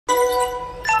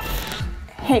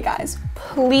Hey guys,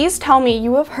 please tell me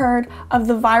you have heard of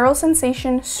the viral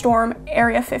sensation storm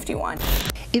Area 51.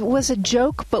 It was a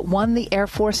joke, but one the Air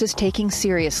Force is taking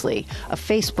seriously. A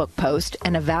Facebook post,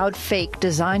 an avowed fake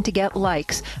designed to get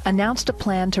likes, announced a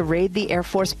plan to raid the Air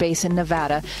Force base in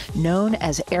Nevada known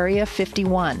as Area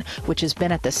 51, which has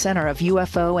been at the center of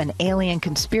UFO and alien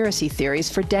conspiracy theories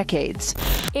for decades.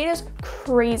 It is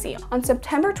crazy. On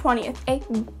September 20th, a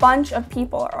bunch of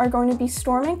people are going to be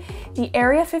storming the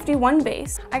Area 51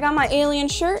 base. I got my alien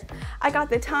shirt, I got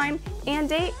the time and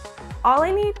date. All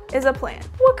I need is a plan.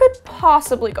 What could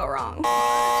possibly go wrong?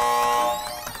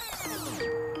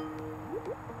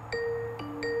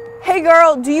 Hey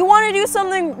girl, do you want to do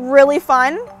something really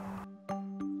fun?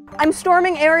 I'm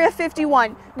storming Area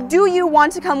 51. Do you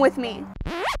want to come with me?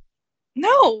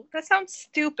 No, that sounds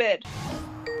stupid.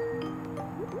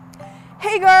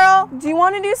 Hey girl, do you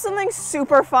want to do something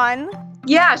super fun?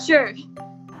 Yeah, sure.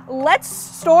 Let's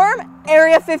storm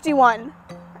Area 51.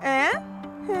 Eh?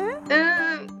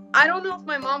 I don't know if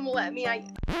my mom will let me. I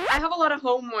have a lot of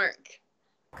homework.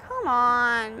 Come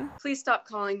on. Please stop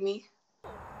calling me.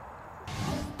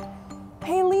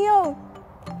 Hey Leo,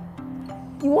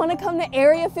 you want to come to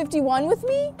Area 51 with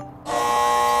me?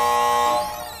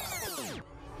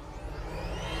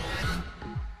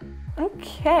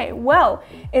 Okay, well,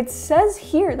 it says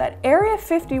here that Area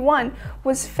 51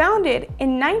 was founded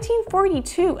in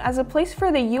 1942 as a place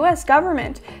for the US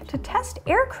government to test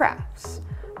aircrafts.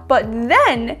 But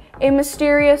then a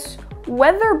mysterious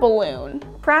weather balloon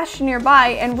crashed nearby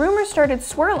and rumors started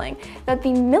swirling that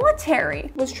the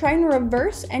military was trying to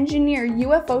reverse engineer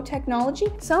UFO technology.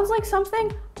 Sounds like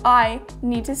something I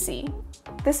need to see.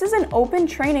 This is an open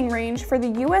training range for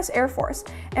the US Air Force,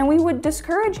 and we would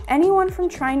discourage anyone from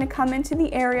trying to come into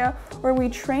the area where we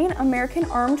train American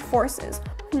armed forces.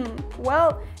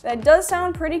 Well, that does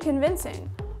sound pretty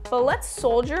convincing, but let's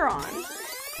soldier on.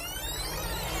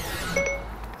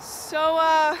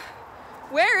 So,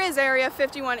 where is Area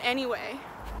 51 anyway?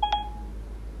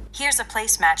 Here's a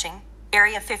place matching,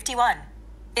 Area 51.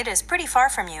 It is pretty far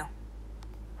from you.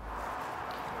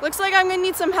 Looks like I'm gonna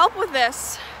need some help with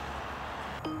this.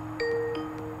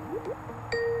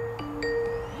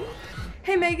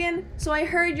 Hey Megan, so I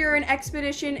heard you're an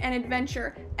expedition and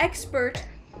adventure expert.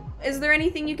 Is there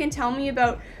anything you can tell me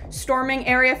about storming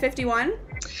Area 51?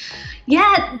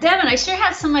 Yeah, Devin, I sure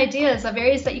have some ideas of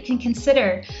areas that you can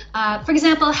consider. For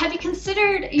example, have you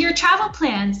considered your travel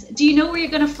plans? Do you know where you're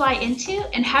going to fly into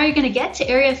and how you're going to get to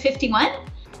Area 51?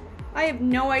 I have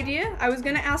no idea. I was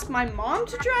going to ask my mom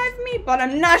to drive me, but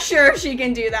I'm not sure if she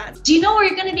can do that. Do you know where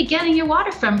you're going to be getting your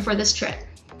water from for this trip?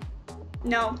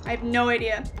 No, I have no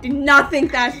idea. Did not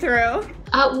think that through.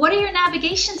 What are your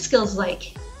navigation skills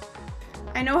like?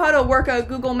 I know how to work out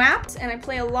Google Maps and I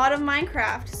play a lot of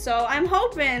Minecraft, so I'm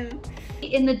hoping.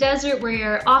 In the desert where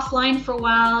you're offline for a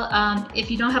while,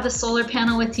 if you don't have a solar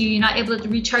panel with you, you're not able to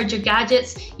recharge your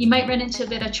gadgets, you might run into a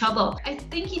bit of trouble. I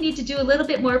think you need to do a little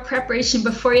bit more preparation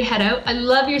before you head out. I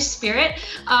love your spirit,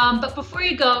 but before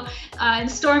you go and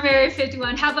storm Area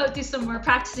 51, how about do some more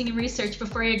practicing and research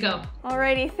before you go?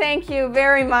 Alrighty, thank you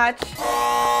very much.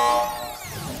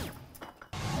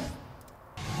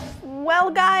 Well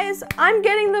guys, I'm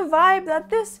getting the vibe that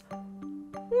this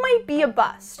might be a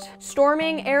bust.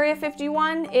 Storming Area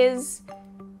 51 is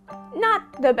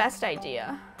not the best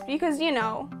idea because, you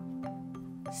know,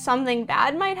 something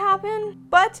bad might happen,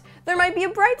 but there might be a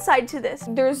bright side to this.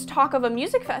 There's talk of a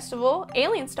music festival,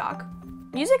 Alienstock.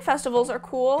 Music festivals are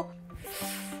cool.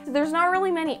 There's not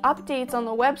really many updates on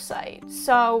the website,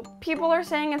 so people are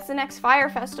saying it's the next Fire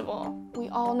Festival. We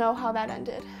all know how that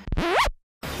ended.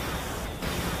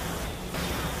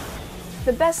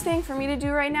 The best thing for me to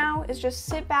do right now is just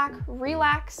sit back,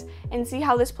 relax, and see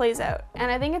how this plays out.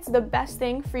 And I think it's the best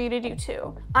thing for you to do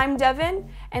too. I'm Devin,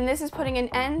 and this is putting an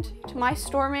end to my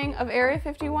storming of Area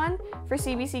 51 for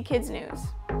CBC Kids News.